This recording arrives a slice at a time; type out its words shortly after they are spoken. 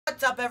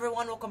What's up,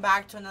 everyone? Welcome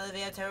back to another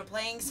video. Today we're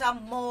playing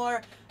some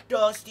more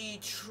Dusty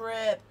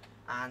Trip.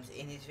 And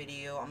in this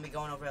video, I'm gonna be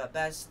going over the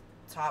best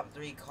top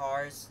 3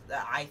 cars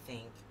that I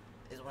think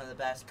is one of the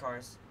best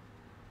cars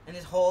in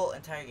this whole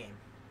entire game.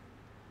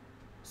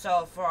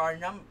 So for our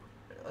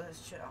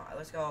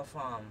let's go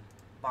from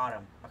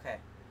bottom. Okay.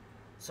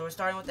 So we're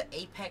starting with the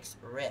Apex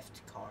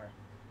Rift car.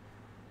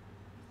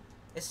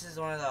 This is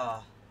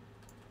the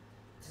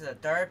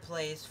 3rd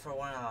place for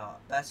one of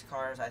the best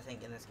cars I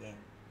think in this game.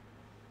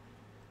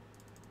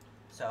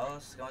 So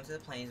let's go into the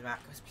planes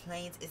map, because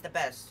planes is the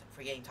best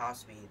for getting top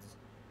speeds.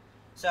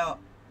 So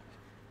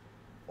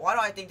why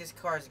do I think this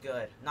car is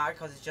good? Not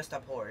because it's just a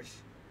Porsche,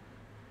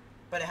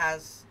 but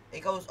it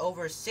goes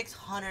over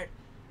 600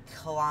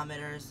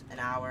 kilometers an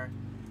hour,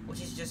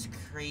 which is just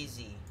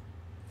crazy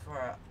for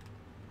a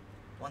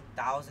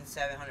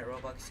 1,700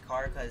 Robux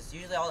car, because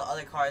usually all the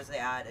other cars they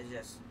add is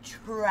just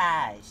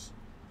trash.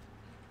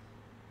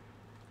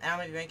 And I'm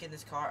gonna be ranking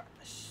this car.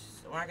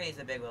 We're not gonna use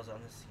the big wheels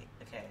on this.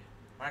 Okay,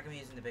 we're not gonna be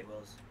using the big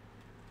wheels.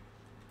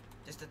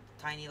 Just the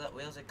tiny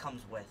wheels it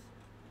comes with.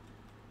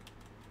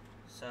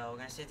 So we're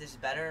gonna see if this is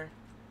better.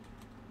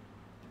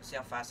 Let's see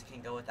how fast it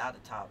can go without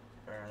the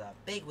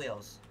big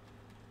wheels.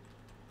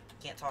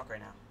 Can't talk right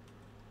now.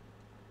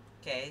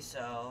 Okay,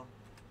 so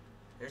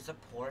here's the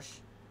Porsche.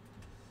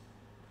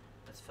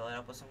 Let's fill it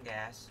up with some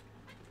gas.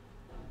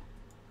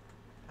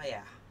 Oh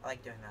yeah, I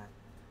like doing that.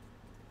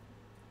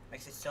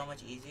 Makes it so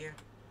much easier.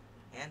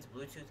 And it's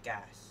Bluetooth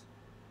gas.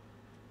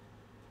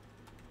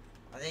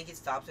 I think it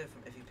stops it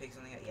from if you pick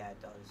something up. Yeah,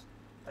 it does.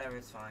 Whatever,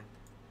 it's fine.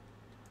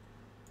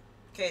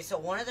 Okay, so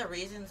one of the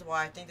reasons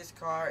why I think this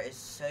car is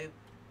so,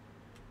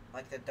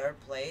 like, the 3rd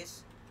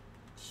place,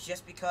 is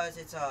just because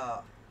it's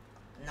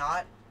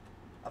not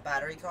a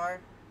battery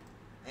car,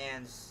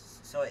 and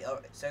so it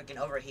can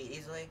overheat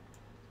easily.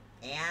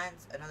 And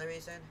another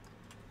reason,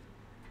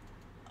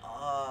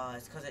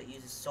 it's because it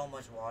uses so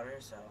much water.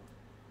 So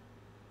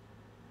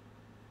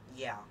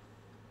yeah.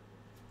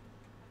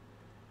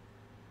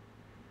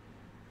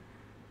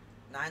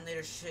 9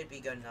 liters should be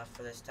good enough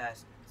for this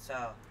test.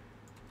 So,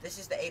 this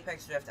is the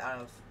Apex Rift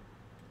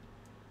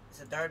it's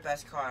the 3rd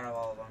best car out of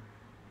all of them.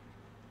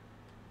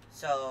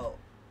 So,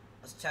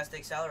 let's test the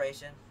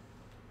acceleration.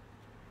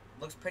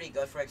 Looks pretty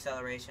good for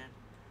acceleration.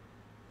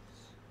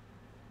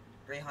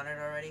 300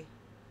 already.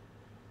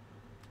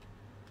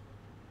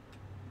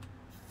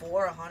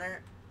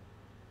 400.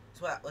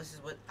 So this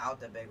is without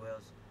the big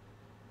wheels.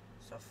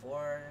 So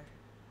 4.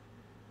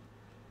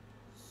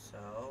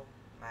 So,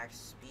 max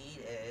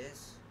speed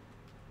is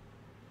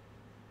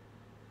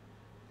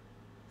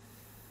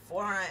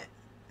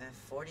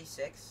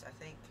 446, I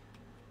think.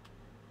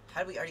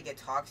 How did we already get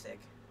toxic?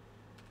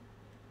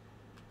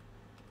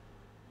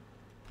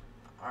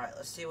 Alright,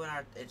 let's see when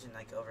our engine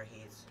like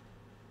overheats.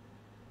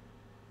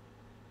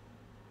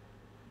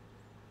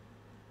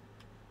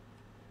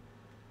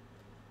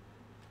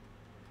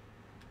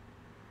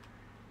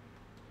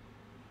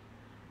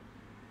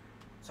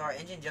 So our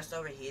engine just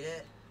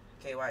overheated.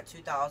 Okay, we're at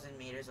 2,000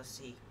 meters. Let's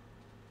see.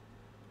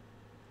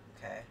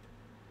 Okay.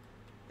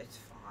 It's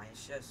fine.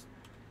 It's just...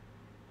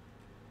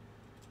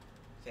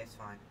 Okay, it's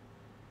fine.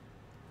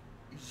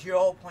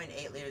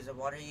 0.8 liters of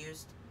water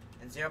used,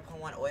 and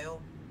 0.1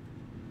 oil.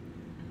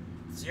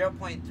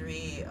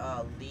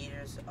 0.3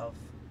 liters of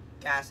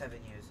gas have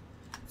been used.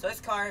 So this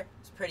car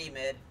is pretty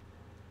mid.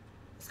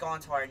 Let's go on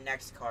to our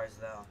next cars,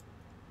 though,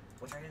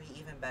 which are going to be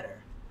even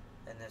better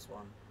than this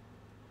one.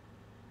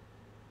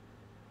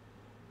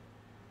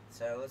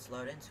 So let's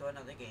load into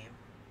another game.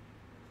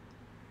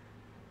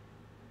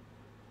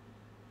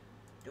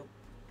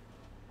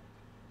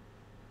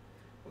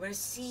 We're gonna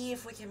see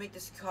if we can make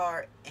this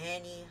car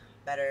any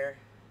better.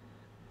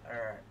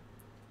 Or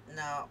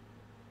no, I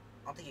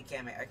don't think you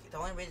can make. The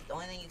only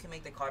thing you can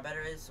make the car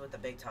better is with the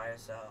big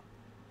tires. So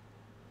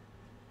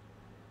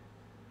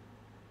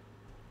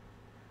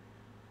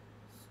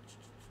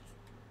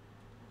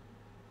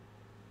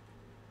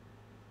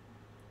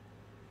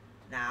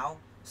now,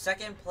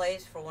 2nd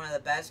place for one of the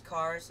best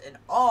cars in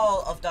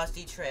all of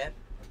Dusty Trip,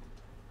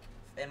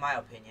 in my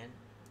opinion,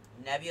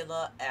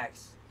 Nebula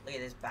X. Look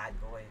at this bad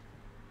boy.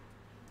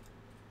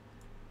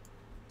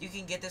 You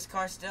can get this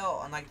car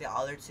still, unlike the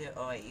other 2.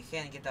 Oh wait, you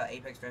can't get the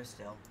Apex Rift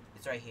still.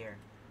 It's right here.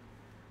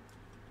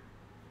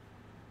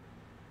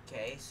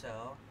 Okay,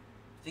 so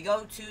if you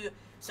go to,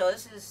 so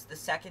this is the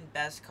 2nd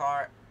best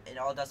car in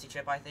all Dusty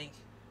Trip, I think.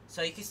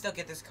 So you can still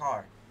get this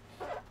car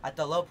at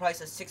the low price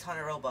of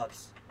 600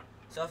 Robux.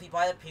 So if you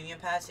buy the premium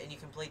pass and you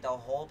complete the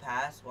whole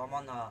pass, well, I'm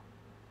on the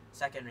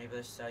 2nd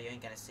reboost, so you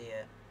ain't gonna see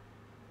it.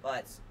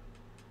 But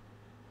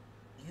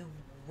you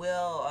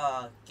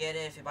will get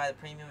it if you buy the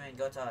premium and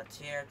go to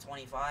tier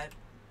 25.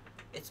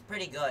 It's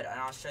pretty good, and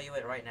I'll show you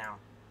it right now.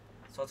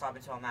 So let's hop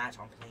into a match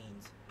on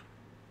planes.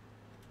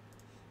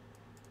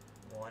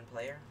 1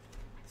 player.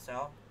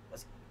 So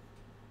let's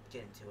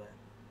get into it.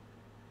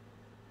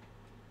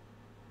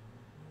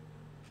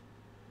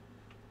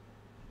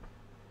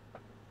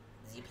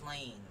 The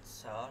planes.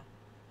 So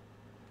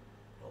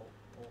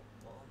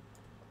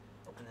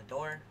open the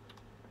door.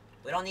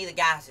 We don't need the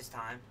gas this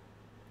time.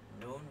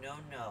 No, no,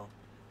 no.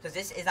 Because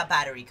this is a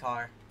battery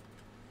car.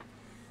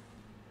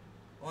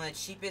 One of the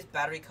cheapest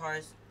battery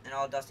cars in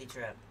all Dusty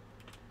Trip.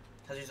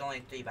 Because there's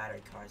only 3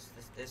 battery cars.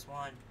 This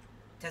one,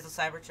 Tesla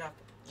Cybertruck,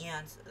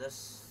 and the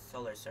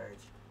Solar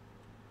Surge.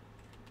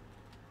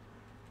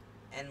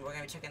 And we're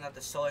going to be checking out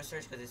the Solar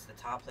Surge because it's the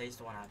top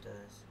placed one after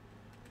this.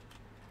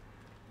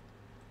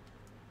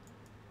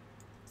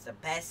 It's the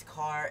best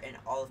car in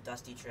all of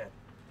Dusty Trip.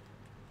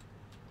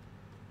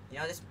 You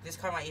know, this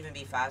car might even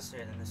be faster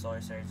than the Solar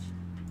Surge.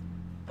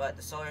 But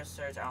the Solar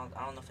Surge, I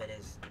don't know if it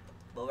is.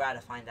 But we're out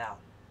to find out.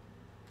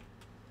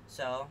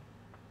 So,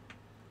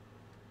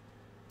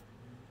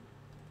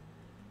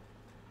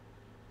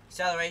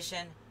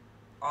 acceleration,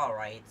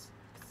 alright.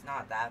 It's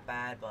not that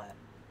bad, but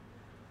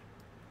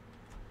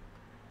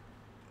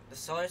the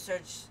Solar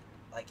Surge,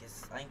 like,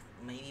 is, I think,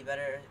 maybe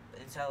better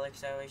in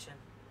acceleration.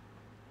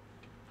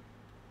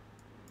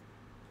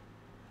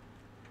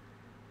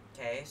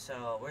 Okay,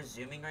 so we're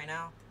zooming right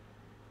now.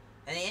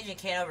 And the engine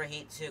can't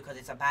overheat, too, because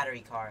it's a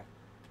battery car.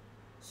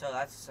 So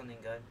that's something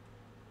good.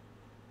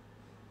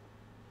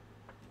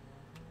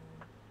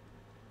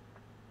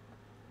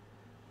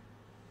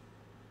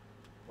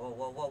 Whoa,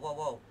 whoa, whoa, whoa,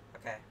 whoa.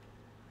 Okay.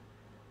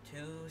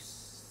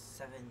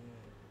 7.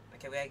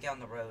 Okay, we gotta get on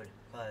the road,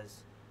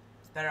 because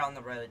it's better on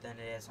the road than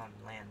it is on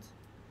land.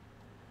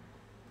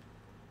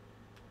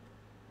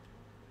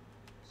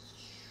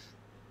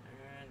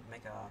 And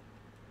make a...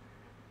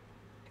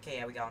 Okay,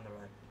 yeah, we got on the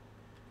road.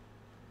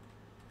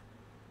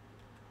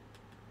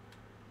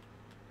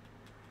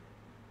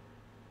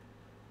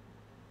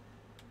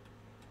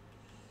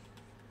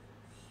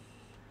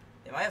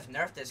 They might have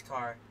nerfed this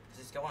car,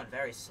 because it's going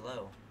very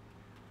slow.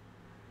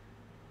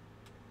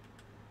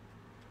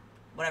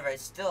 Whatever,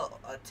 it's still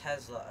a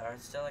Tesla, or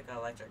it's still like an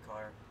electric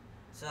car.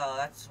 So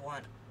that's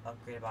one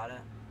upgrade about it.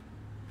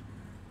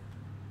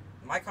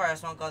 My car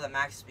just won't go the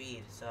max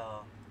speed,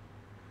 so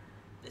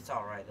it's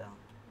alright though.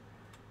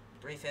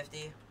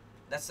 350.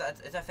 It's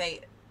a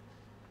fake.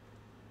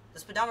 The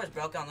speedometer is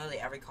broken on literally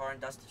every car in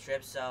Dusty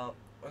Trip, so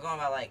we're going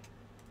about like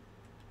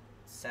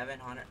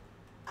 700.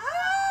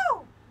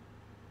 Ow!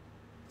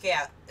 Okay,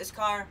 yeah, this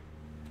car,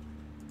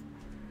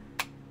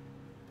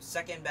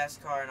 second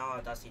best car in all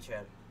of Dusty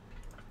Trip.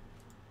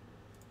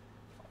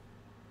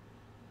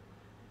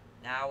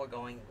 Now we're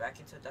going back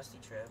into Dusty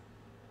Trip.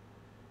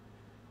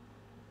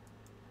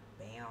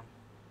 Bam.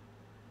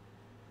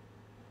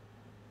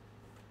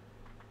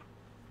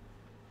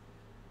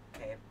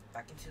 Okay,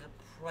 back into the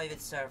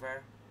private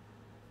server.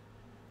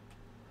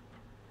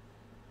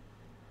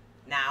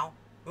 Now,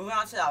 moving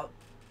on to the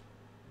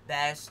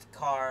best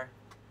car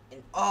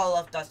in all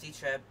of Dusty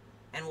Trip,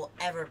 and will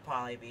ever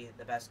probably be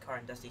the best car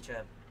in Dusty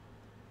Trip.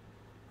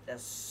 The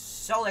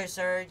Solar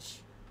Surge.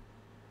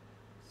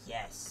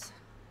 Yes.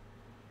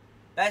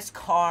 Best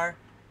car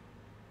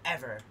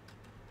ever.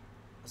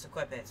 Let's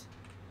equip it.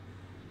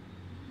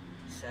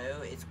 So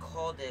it's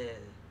called the.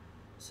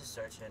 Let's just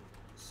search it.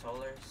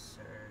 Solar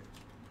Surge.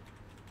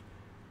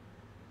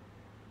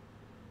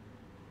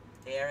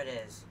 There it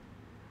is.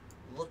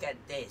 Look at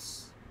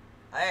this.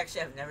 I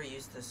actually have never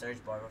used the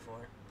Surge bar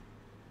before.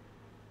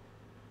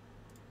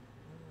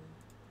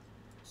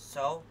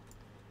 So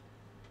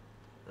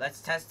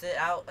let's test it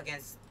out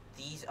against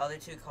these other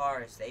 2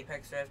 cars, the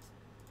Apex Rift,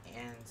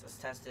 and let's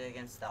test it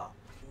against the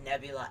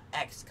Nebula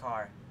X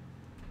car.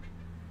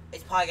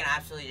 It's probably gonna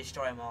absolutely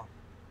destroy them all,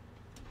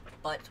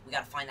 but we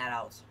gotta find that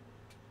out.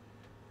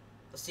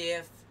 Let's see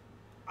if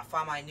I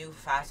find my new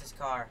fastest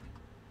car.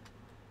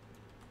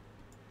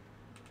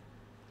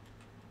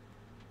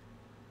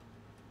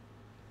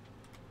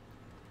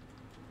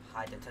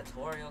 Hide the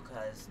tutorial,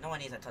 because no one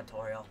needs a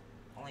tutorial,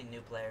 only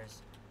new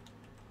players.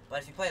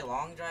 But if you play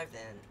long drive,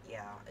 then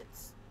yeah,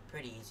 it's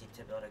pretty easy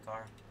to build a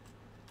car.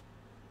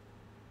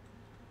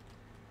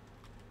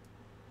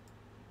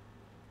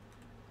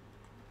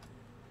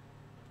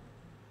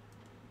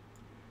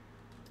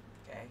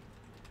 Okay,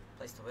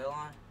 place the wheel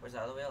on. Where's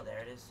the other wheel? There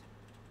it is.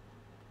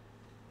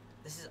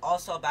 This is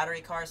also a battery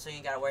car, so you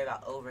ain't gotta worry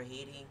about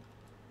overheating.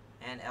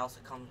 And it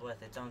also comes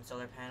with its own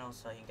solar panel,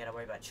 so you ain't gotta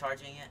worry about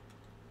charging it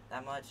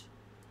that much.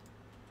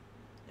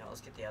 You know,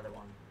 let's get the other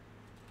one.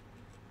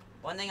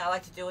 One thing I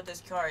like to do with this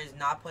car is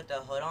not put the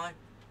hood on,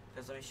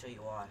 because let me show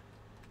you why.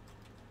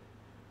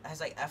 It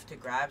has like F to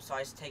grab, so I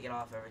just take it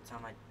off every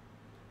time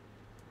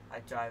I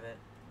drive it.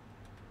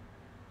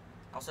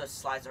 Also, it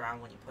slides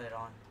around when you put it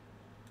on.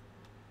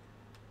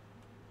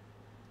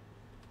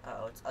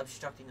 Uh-oh, it's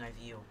obstructing my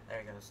view.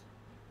 There it goes.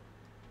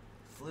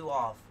 Flew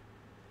off.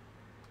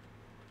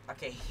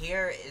 Okay,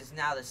 here is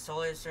now the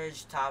Solar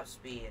Surge top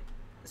speed.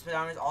 The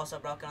speedometer is also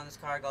broken on this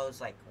car. It goes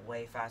like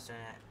way faster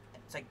than it.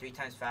 It's like 3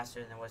 times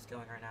faster than what's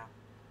going right now.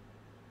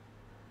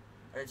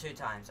 Or 2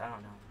 times, I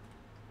don't know.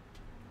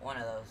 One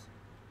of those.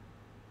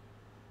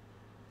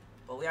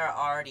 But we are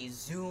already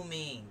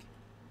zooming.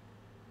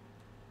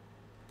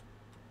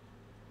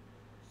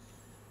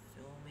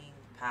 Zooming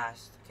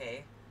past.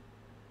 Okay.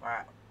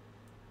 Alright.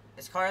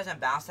 This car doesn't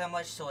bounce that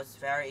much, so it's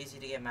very easy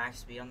to get max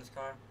speed on this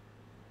car.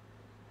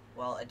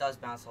 Well, it does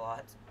bounce a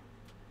lot.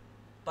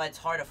 But it's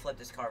hard to flip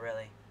this car,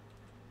 really.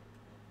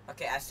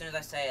 Okay, as soon as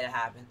I say it, it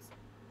happens.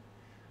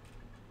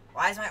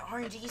 Why is my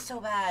RNG so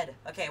bad?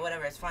 Okay,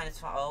 whatever, it's fine, it's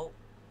fine. Oh.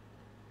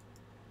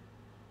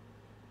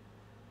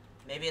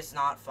 Maybe it's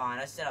not fine.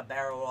 I said a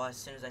barrel roll as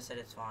soon as I said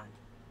it's fine.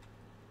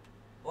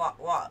 What?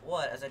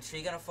 Is a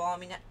tree gonna fall on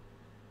me now?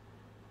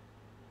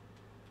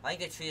 I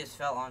think the tree just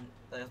fell on,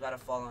 it was about to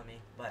fall on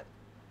me, but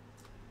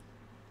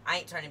I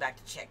ain't turning back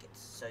to check it,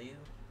 so you...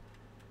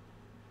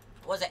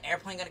 Was an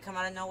airplane gonna come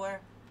out of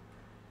nowhere?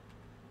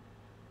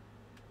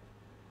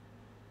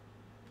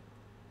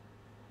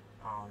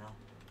 I don't know.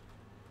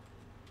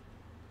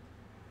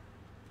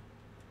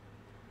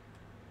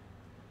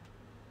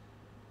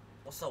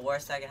 What's the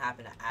worst that can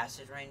happen? An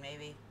acid rain,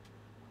 maybe?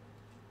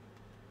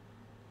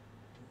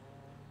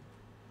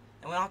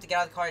 And we don't have to get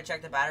out of the car to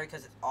check the battery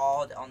because it's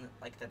all on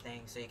like the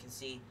thing, so you can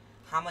see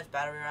how much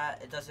battery we're at.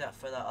 It does that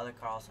for the other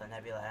car also,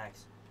 Nebula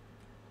X.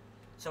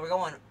 So we're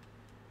going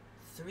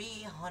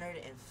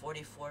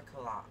 344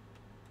 kilometers.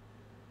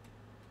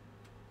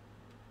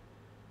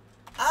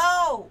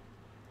 Oh!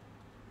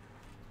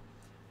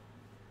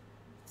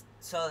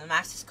 So the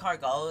max this car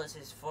goes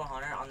is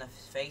 400 on the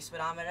fake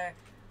speedometer,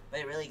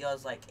 but it really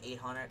goes like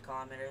 800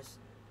 kilometers.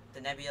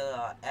 The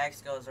Nebula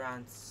X goes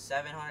around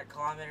 700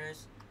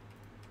 kilometers.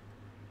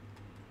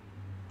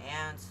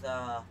 And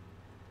the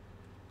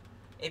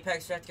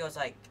Apex Drift goes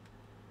like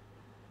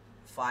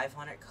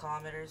 500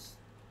 kilometers.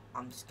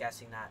 I'm just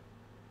guessing that.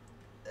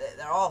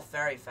 They're all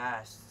very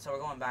fast. So we're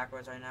going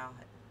backwards right now.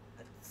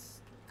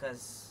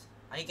 Because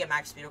I need to get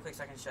max speed real quick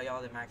so I can show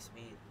y'all the max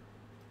speed.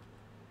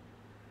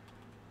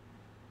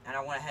 And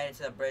I want to head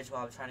into the bridge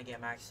while I'm trying to get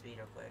max speed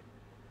real quick.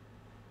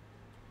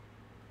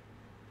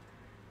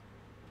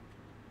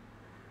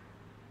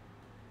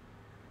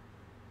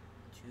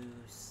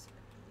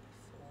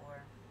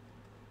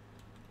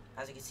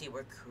 As you can see,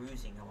 we're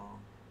cruising along.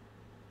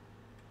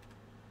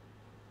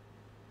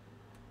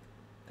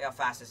 Look how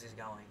fast this is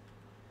going.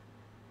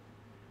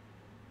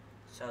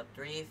 So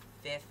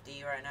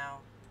 350 right now.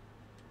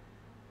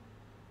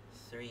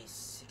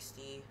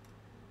 360.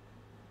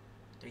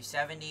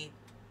 370.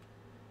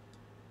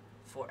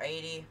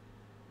 480.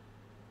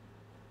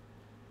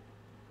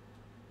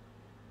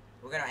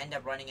 We're gonna end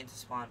up running into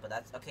spawn, but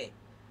that's okay.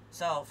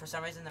 So for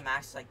some reason the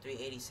max is like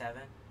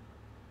 387.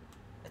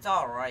 It's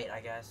alright, I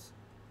guess.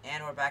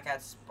 And we're back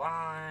at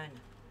spawn.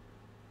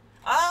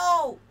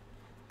 Oh!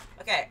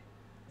 Okay.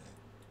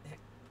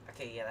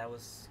 Okay, yeah, that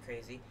was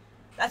crazy.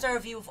 That's our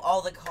review of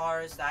all the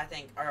cars that I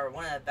think are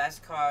one of the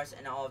best cars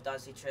in all of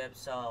Dusty Trip.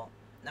 So,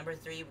 number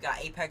 3, we got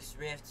Apex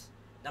Rift.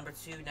 Number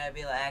 2,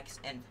 Nebula X.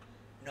 And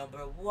number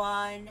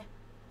 1,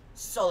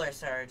 Solar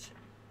Surge.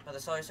 But the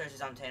Solar Surge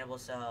is unobtainable,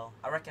 so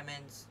I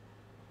recommend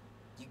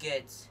you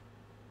get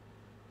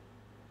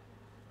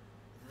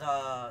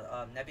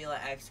the Nebula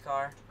X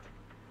car.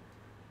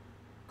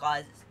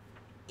 Because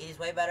it is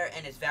way better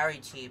and it's very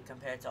cheap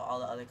compared to all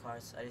the other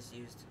cars I just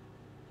used.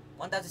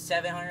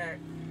 1,700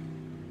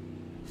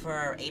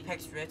 for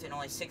Apex Rift and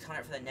only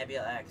 600 for the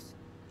Nebula X.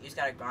 You just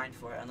gotta grind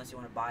for it unless you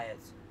want to buy it.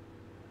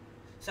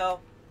 So,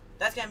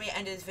 that's gonna be the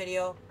end of this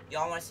video.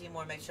 Y'all want to see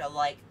more, make sure to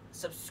like,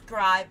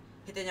 subscribe,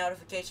 hit the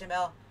notification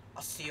bell.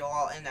 I'll see you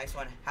all in the next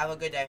one. Have a good day.